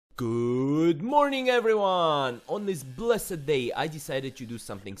Good morning everyone! On this blessed day I decided to do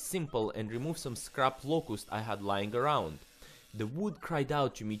something simple and remove some scrap locust I had lying around. The wood cried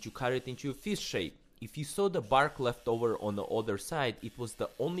out to me to cut it into a fish shape. If you saw the bark left over on the other side, it was the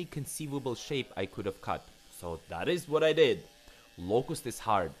only conceivable shape I could have cut. So that is what I did. Locust is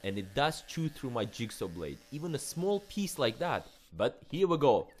hard and it does chew through my jigsaw blade, even a small piece like that. But here we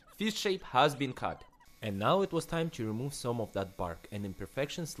go, fish shape has been cut. And now it was time to remove some of that bark and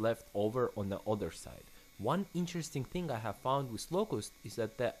imperfections left over on the other side. One interesting thing I have found with locust is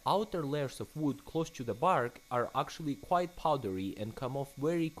that the outer layers of wood close to the bark are actually quite powdery and come off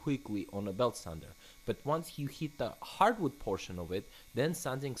very quickly on a belt sander. But once you hit the hardwood portion of it, then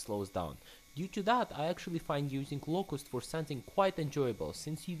sanding slows down. Due to that, I actually find using locust for sanding quite enjoyable,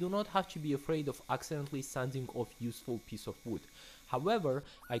 since you do not have to be afraid of accidentally sanding off useful piece of wood. However,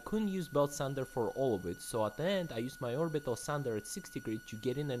 I couldn't use belt sander for all of it, so at the end I used my orbital sander at 60 grit to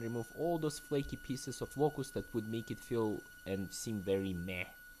get in and remove all those flaky pieces of locust that would make it feel and seem very meh.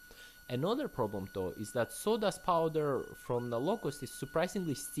 Another problem though is that sawdust powder from the locust is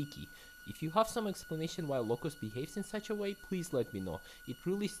surprisingly sticky. If you have some explanation why locust behaves in such a way, please let me know. It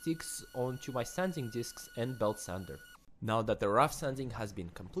really sticks onto my sanding discs and belt sander. Now that the rough sanding has been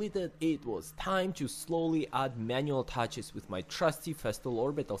completed, it was time to slowly add manual touches with my trusty Festool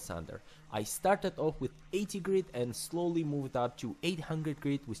orbital sander. I started off with 80 grit and slowly moved up to 800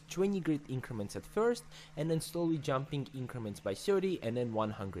 grit with 20 grit increments at first, and then slowly jumping increments by 30 and then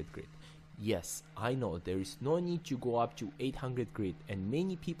 100 grit. Yes, I know there is no need to go up to 800 grit and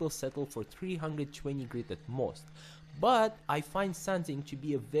many people settle for 320 grit at most. But I find sanding to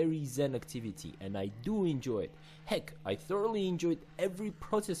be a very zen activity and I do enjoy it. Heck, I thoroughly enjoyed every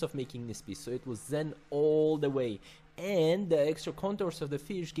process of making this piece, so it was zen all the way. And the extra contours of the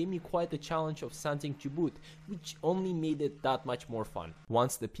fish gave me quite a challenge of sanding to boot, which only made it that much more fun.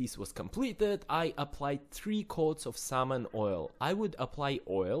 Once the piece was completed, I applied 3 coats of salmon oil. I would apply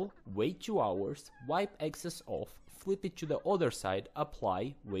oil, wait 2 hours, wipe excess off, flip it to the other side,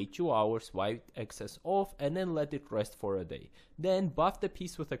 apply, wait 2 hours, wipe excess off, and then let it rest for a day. Then buff the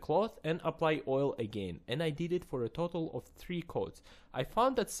piece with a cloth and apply oil again, and I did it for a total of 3 coats. I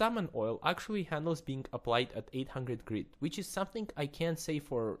found that salmon oil actually handles being applied at 800 grit, which is something I can't say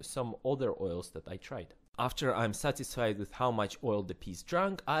for some other oils that I tried. After I'm satisfied with how much oil the piece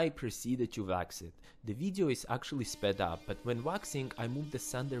drank, I proceeded to wax it. The video is actually sped up, but when waxing I move the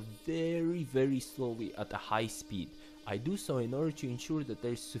sander very slowly at a high speed. I do so in order to ensure that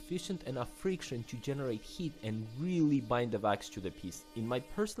there is sufficient enough friction to generate heat and really bind the wax to the piece. In my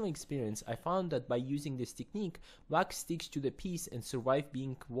personal experience, I found that by using this technique, wax sticks to the piece and survive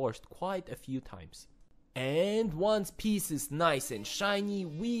being washed quite a few times. And once piece is nice and shiny,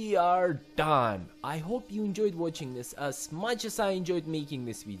 we are done. I hope you enjoyed watching this as much as I enjoyed making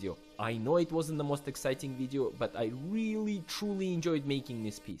this video. I know it wasn't the most exciting video, but I really truly enjoyed making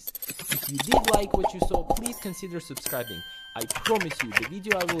this piece. If you did like what you saw, please consider subscribing. I promise you, the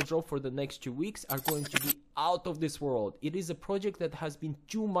video I will drop for the next 2 weeks are going to be out of this world. It is a project that has been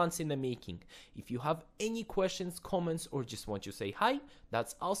 2 months in the making. If you have any questions, comments, or just want to say hi,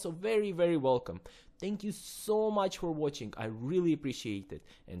 that's also very welcome. Thank you so much for watching. I really appreciate it.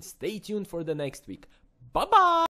 And stay tuned for the next week. Bye bye!